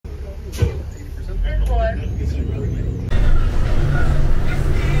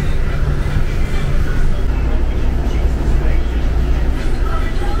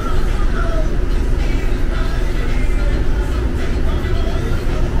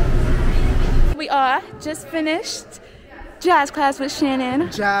I just finished jazz class with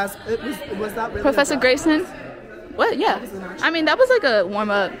Shannon. Jazz. Was that really Professor Grayson. What? Yeah. I mean, that was like a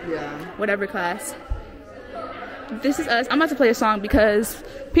warm-up, whatever class. This is us. I'm about to play a song because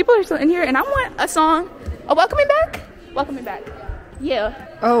people are still in here and I want a song. Oh, welcome me back? Welcome me back. Yeah.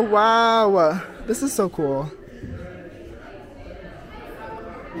 Oh, wow. This is so cool.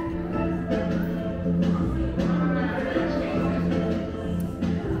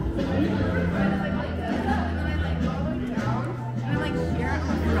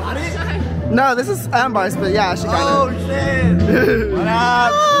 No, this is Amber's, but yeah, she got it. Oh, shit. What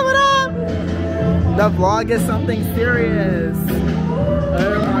up? Oh, what up? The vlog is something serious.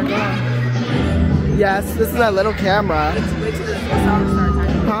 Oh my god. Yes, this is a little camera.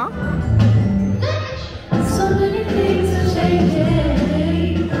 Huh? So many things are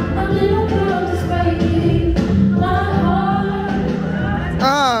changing. A little world is breaking my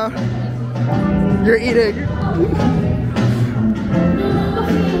heart. You're eating.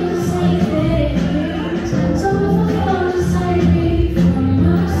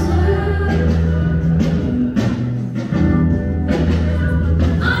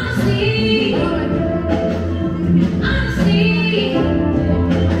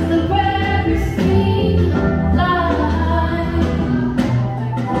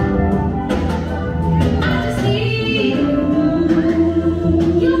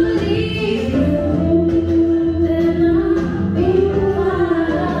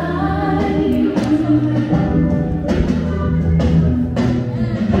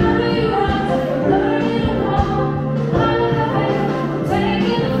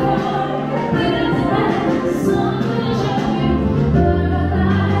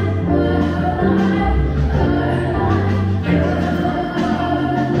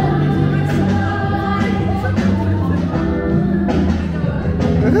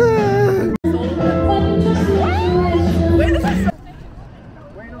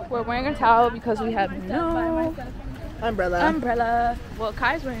 We're wearing a towel because we have no umbrella. Well,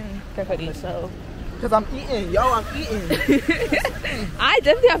 Kai's wearing her hoodie, so. Because I'm eating. Yo, I'm eating. I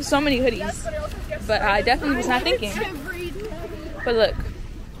definitely have so many hoodies, but I definitely was not thinking. But look.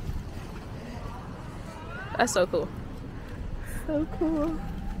 That's so cool. So cool.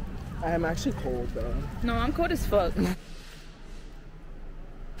 I am actually cold, though. No, I'm cold as fuck.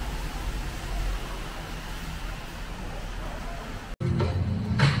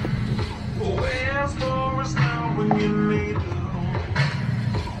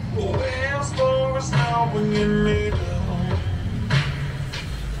 When you need help,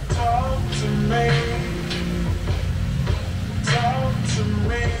 talk to me,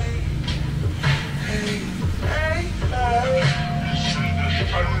 hey, hey, hey.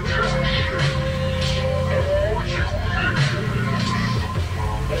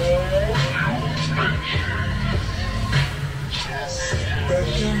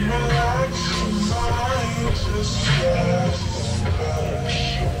 Back and relax your mind, just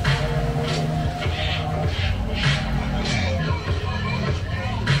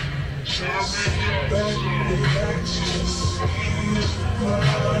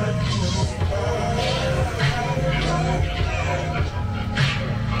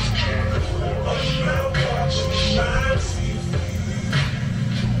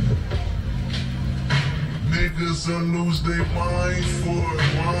niggas will lose their mind for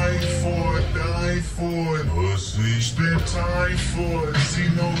it, die for it. Pussy, spend time for it, see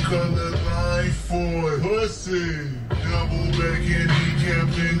no color line for it. Pussy, double back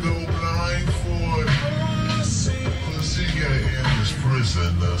handicap and go blind for it. Pussy got endless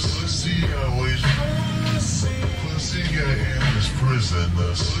prisoners. Pussy always. Pussy got endless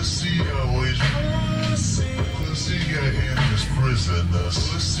prisoners. Pussy always. Pussy got endless prisoners.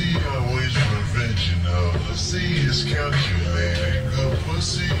 Pussy always revenging her. Pussy is calculated. Good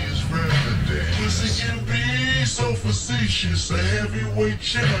pussy is revenant. Pussy can be so facetious. A heavyweight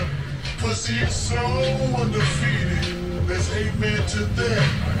champ. Pussy is so undefeated. There's amen to that.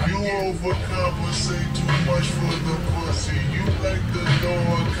 You overcompensate too much for the pussy. You like the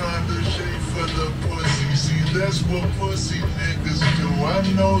lower kinda shape for the pussy. See, that's what pussy niggas do. I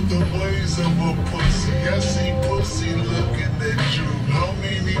know the ways of a pussy. I see pussy looking at you. How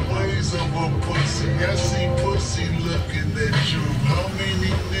many ways of a pussy? I see pussy looking at you. How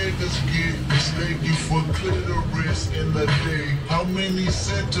many niggas get mistaken for clitoris in a day? How many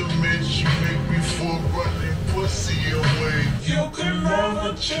sentiments you make before running pussy away? You can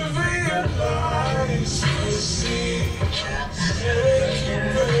never trivialize pussy. Take you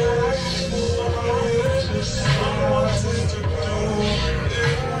back just wanted to do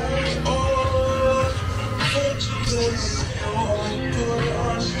it all. Put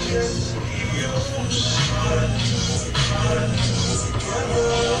on just you.